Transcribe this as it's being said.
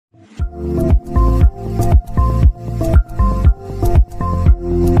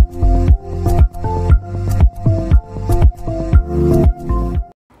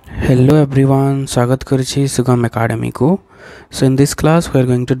Hello everyone, स्वागत करिछि सुगम academy को. So in this class we are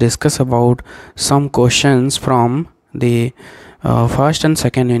going to discuss about some questions from the first and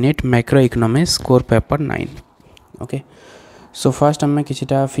second unit macroeconomics core paper 9. Okay. So first हमें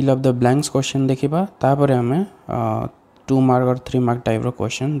किछिटा fill up the blanks question देखिबा, तापरे हमें 2 mark और 3 mark type रो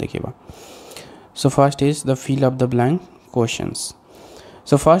question देखिबा. So first is the fill up the blank questions.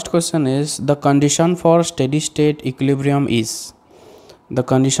 So first question is the condition for steady state equilibrium is. The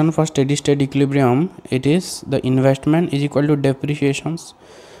condition for steady state equilibrium, it is the investment is equal to depreciations.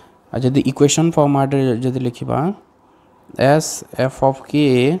 जदि equation format जदि लिखिबा as f of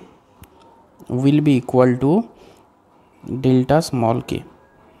k will be equal to delta small k.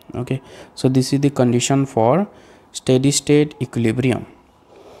 Okay, so this is the condition for steady state equilibrium.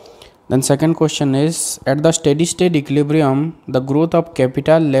 Then second question is at the steady state equilibrium the growth of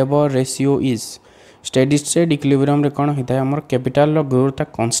capital labor ratio is. Steady state equilibrium रे कोन होता है हमर capital रो growth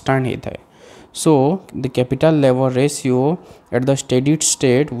constant होता है. So the capital level ratio at the steady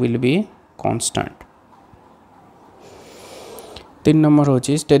state will be constant. 3 number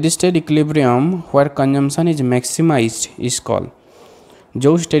होची steady state equilibrium where consumption is maximised is called.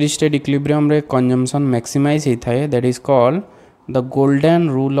 जो steady state equilibrium रे consumption maximise होता है that is called the golden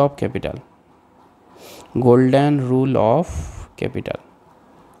rule of capital. Golden rule of capital,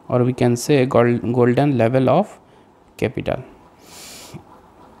 or we can say golden level of capital.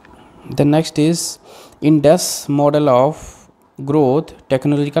 The next is in this model of growth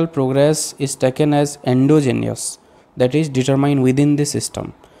technological progress is taken as endogenous, that is determined within the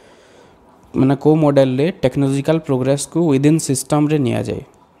system. माने को model रे technological progress को within system रे निया जाए,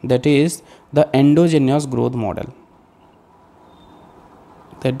 that is the endogenous growth model.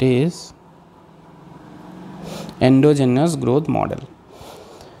 That is endogenous growth model.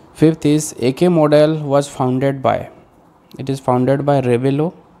 Fifth is AK model was founded by. It is founded by Rebello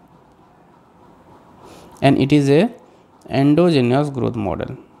and it is a endogenous growth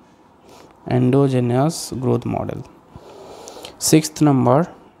model. Endogenous growth model. Sixth number,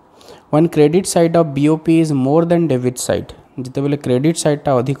 when credit side of BOP is more than debit side, जिते बेले credit side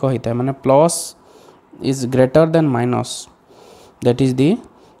टा अधिक होता है माने plus is greater than minus, that is the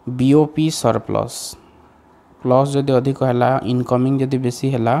BOP surplus. Plus जदि अधिक है इनकमिंग जदि बेसी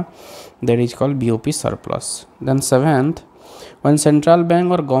है that is called BOP surplus. Then seventh, when central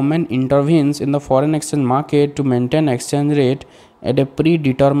bank और government intervenes in the foreign exchange market to maintain exchange rate at A pre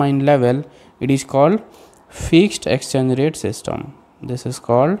determined level it is called fixed exchange rate system. This is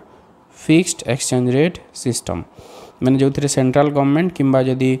called fixed exchange rate system. मैंने जो थे central government किंबा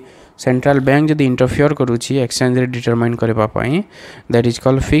जदि central bank जदि interfere करुच्ची exchange rate determine करने that is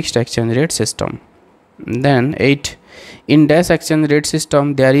called fixed exchange rate system. Then 8, in dash exchange rate system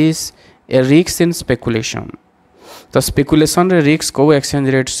there is a risk in speculation. तो speculation रे risk को exchange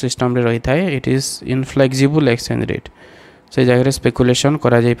rate system रे रही है, it is inflexible exchange rate. से जगह रे speculation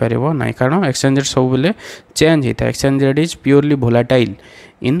करा जाई परिबो नाही कारण exchange rate सब बेले change होता है. exchange rate is purely volatile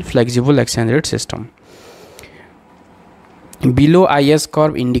in flexible exchange rate system. Below IS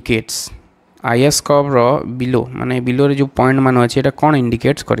curve indicates. IS curve row below माने below रे जो point मान अछि एटा कोन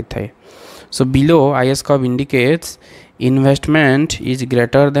indicates करिता है. So below IS curve indicates investment is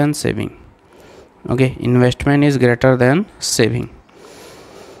greater than saving. Okay, investment is greater than saving.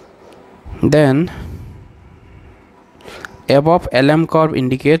 Then above LM curve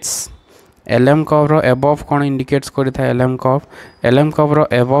indicates LM curve ro above kon indicates करिथा LM curve. LM curve ro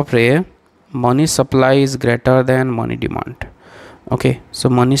above रे money supply is greater than money demand. Okay,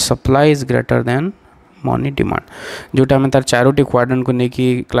 so money supply is greater than money demand, जोटा आम तार Charoti quadrant को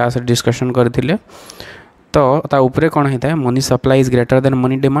लेकिन class discussion करथिले. तो ता ऊपर कौन होता है money supply is greater than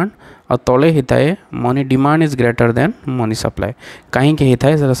money demand और तले होता है money demand is greater than money supply. कहीं होता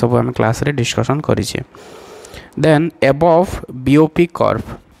है सर सब आम क्लास रे discussion करिछे. Then above BOP curve.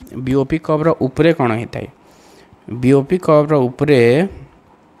 BOP curve रो ऊपर कौन होता है बीओपी कर्व रो ऊपर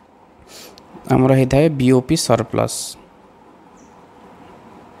हमर होता है बीओपी सरप्लस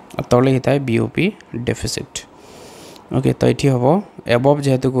तले होता है बीओपी डेफिसिट. ओके, तो ये हम एबव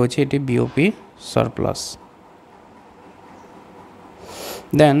जेहेतु कहे BOP surplus.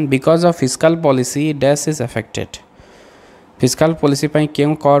 Then because of fiscal policy dash is affected. Fiscal policy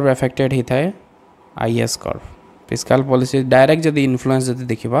क्यों कर्व अफेक्टेड होता है IS curve. Fiscal policy direct जदि इन्फ्लुएंस जदि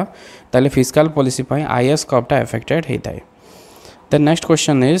देखा ताले फिस्कल पॉलिसी आईएस कर्वटा अफेक्टेड होता है. The next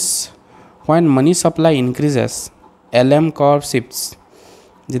question is when money supply increases LM curve shifts.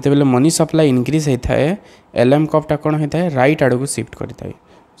 जिते बेले मनी सप्लाई इंक्रीज होता है एलएम कर्वटा कौन होता है राइट आड़ को शिफ्ट करता है.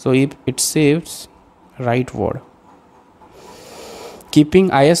 So if it shifts right word.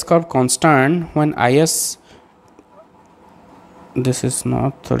 Keeping IS curve constant when IS this is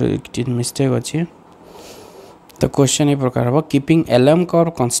not थोड़ी mistake अच्छी. The question is प्रकार हो keeping LM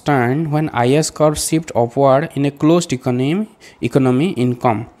curve constant when IS curve shift upward in a closed economy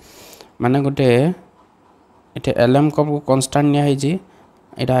income माने गोटे इटे LM curve को constant निया है जी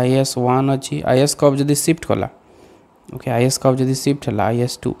इटा IS1 अच्छी IS curve जदी shift कला ओके IS curve जदी shift हला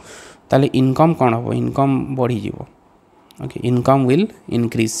IS2 ताले income कौन हो income बढ़ी जीवो ओके income will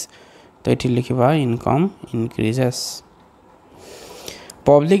increase तो इटी लिखिबा income increases.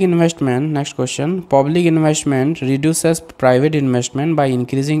 Public investment, next question. Public investment reduces private investment by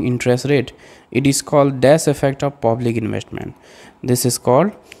increasing interest rate. It is called dash effect of public investment. This is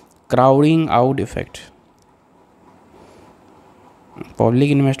called crowding out effect.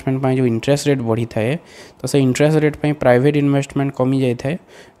 Public investment ପାଇଁ जो interest rate बढ़ी थाए तो से interest rate ପାଇଁ private investment कमी जाए थाए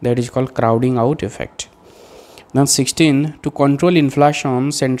that is called crowding out effect. Then 16 to control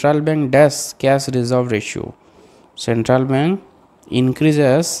inflation, central bank dash cash reserve ratio. Central bank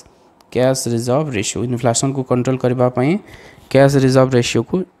increases cash reserve ratio. Inflation को कंट्रोल करबा पई कैश रिजर्व रेशियो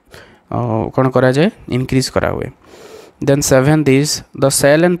को कोन करा जाए इंक्रीज करा हुए. Then 7th is the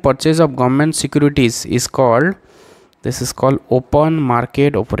sale and purchase of government securities is called, this is called open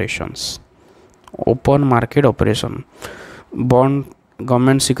market operations. Open market operation. Bond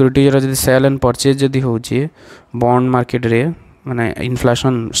government securities रा जदी sale and purchase जदी होची bond market रे माने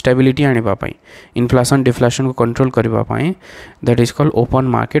इन्फ्लेशन स्टेबिलिटी आनिबा पई inflation deflation को control करबा पई that is called open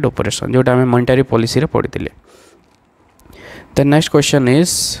market operation जोटा हमें मॉनेटरी पॉलिसी रे पढितिले. The next question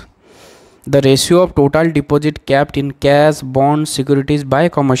is the ratio of total deposit capped in cash bond securities by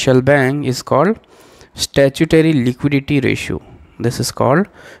commercial bank is called statutory liquidity ratio. This is called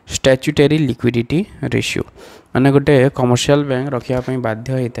statutory liquidity ratio. माने गोटे commercial bank रखिया पई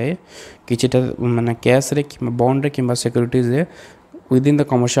बाध्य होता है किछटा माने cash रे कि बॉन्ड रे किबा सिक्योरिटीज रे with in the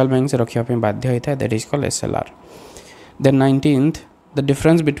commercial bank से रखिया पई बाध्य होता है that is called SLR. Then 19th the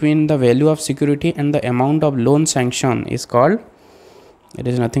difference between the value of security and the amount of loan sanction is called, it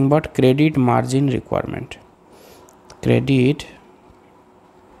is nothing but credit margin requirement. Credit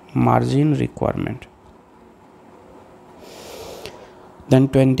margin requirement. Then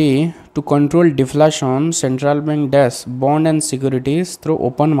 20 to control deflation, central bank dash bond and securities through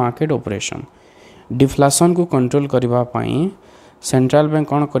open market operation. Deflation को control करबा पई central bank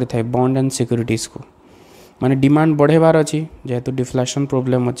कौन करि थाए bond and securities को माने demand बढ़ेबार अछि जेहेतु डिफ्लेशन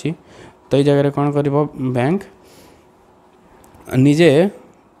प्रॉब्लम अछि तो ए जगह रे कौन करबो बैंक निजे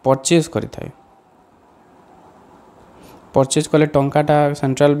परचेज करि थाए. परचेज कले टंकाटा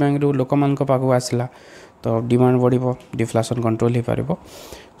सेंट्रल बैंक रु लोक मान को पाखु आसला तो डिमांड बढ़िबो डिफ्लेशन कंट्रोल ही पारिबो.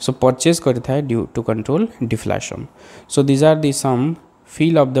 सो परचेज करि थाए due to control deflation. So these are the some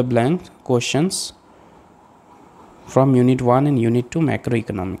fill of the blank questions from Unit 1 and Unit 2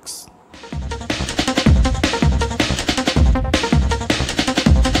 macroeconomics.